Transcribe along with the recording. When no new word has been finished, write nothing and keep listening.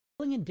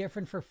Feeling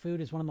indifferent for food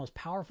is one of the most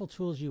powerful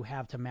tools you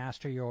have to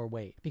master your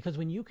weight, because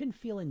when you can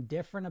feel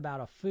indifferent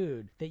about a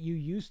food that you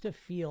used to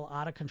feel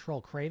out of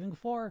control craving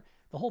for,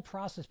 the whole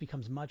process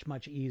becomes much,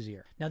 much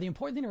easier. Now, the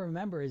important thing to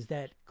remember is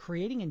that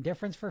creating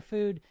indifference for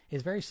food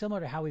is very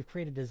similar to how we've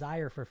created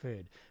desire for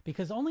food,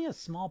 because only a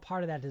small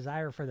part of that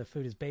desire for the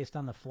food is based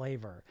on the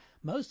flavor.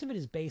 Most of it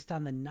is based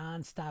on the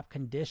nonstop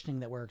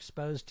conditioning that we're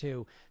exposed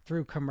to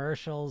through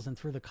commercials and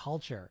through the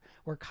culture.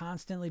 We're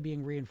constantly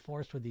being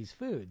reinforced with these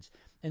foods.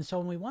 And so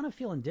when we want to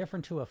feel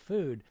indifferent to a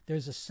food,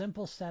 there's a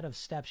simple set of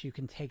steps you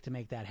can take to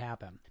make that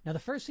happen. Now, the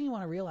first thing you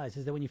want to realize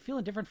is that when you feel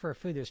indifferent for a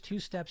food, there's two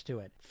steps to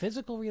it: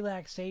 physical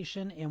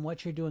relaxation and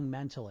what you're doing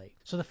mentally.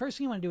 So the first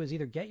thing you want to do is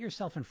either get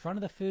yourself in front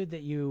of the food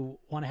that you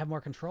want to have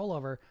more control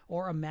over,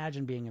 or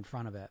imagine being in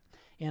front of it.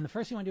 And the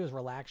first thing you want to do is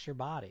relax your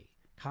body.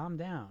 Calm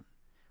down.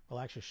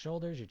 Relax your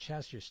shoulders, your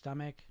chest, your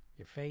stomach,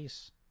 your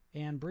face,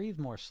 and breathe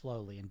more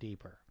slowly and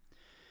deeper.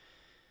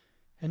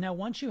 And now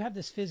once you have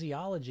this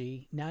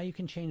physiology, now you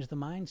can change the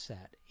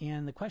mindset.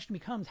 And the question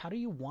becomes, how do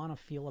you want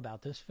to feel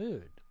about this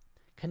food?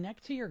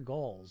 Connect to your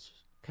goals.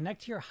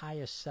 Connect to your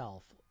highest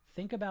self.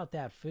 Think about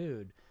that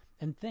food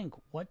and think,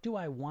 what do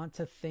I want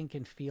to think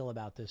and feel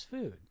about this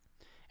food?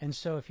 And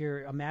so if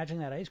you're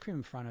imagining that ice cream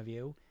in front of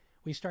you,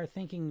 we start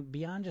thinking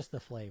beyond just the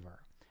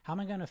flavor. How am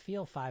I going to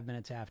feel 5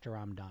 minutes after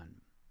I'm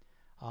done?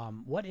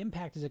 What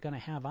impact is it going to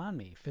have on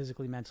me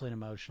physically, mentally, and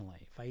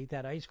emotionally? If I eat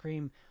that ice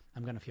cream,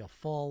 I'm going to feel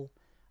full.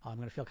 I'm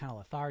going to feel kind of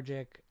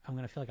lethargic. I'm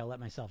going to feel like I let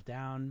myself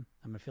down.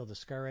 I'm going to feel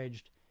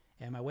discouraged.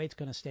 And my weight's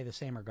going to stay the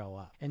same or go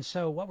up. And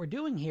so what we're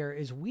doing here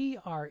is we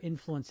are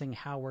influencing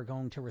how we're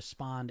going to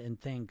respond and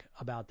think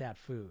about that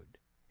food.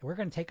 And we're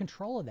going to take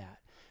control of that.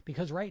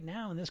 Because right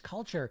now in this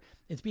culture,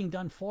 it's being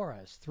done for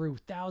us through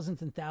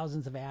thousands and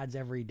thousands of ads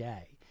every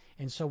day.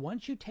 And so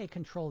once you take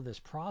control of this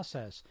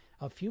process,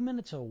 a few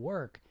minutes of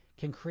work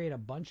can create a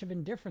bunch of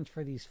indifference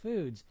for these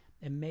foods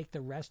and make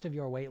the rest of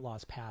your weight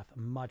loss path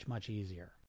much, much easier.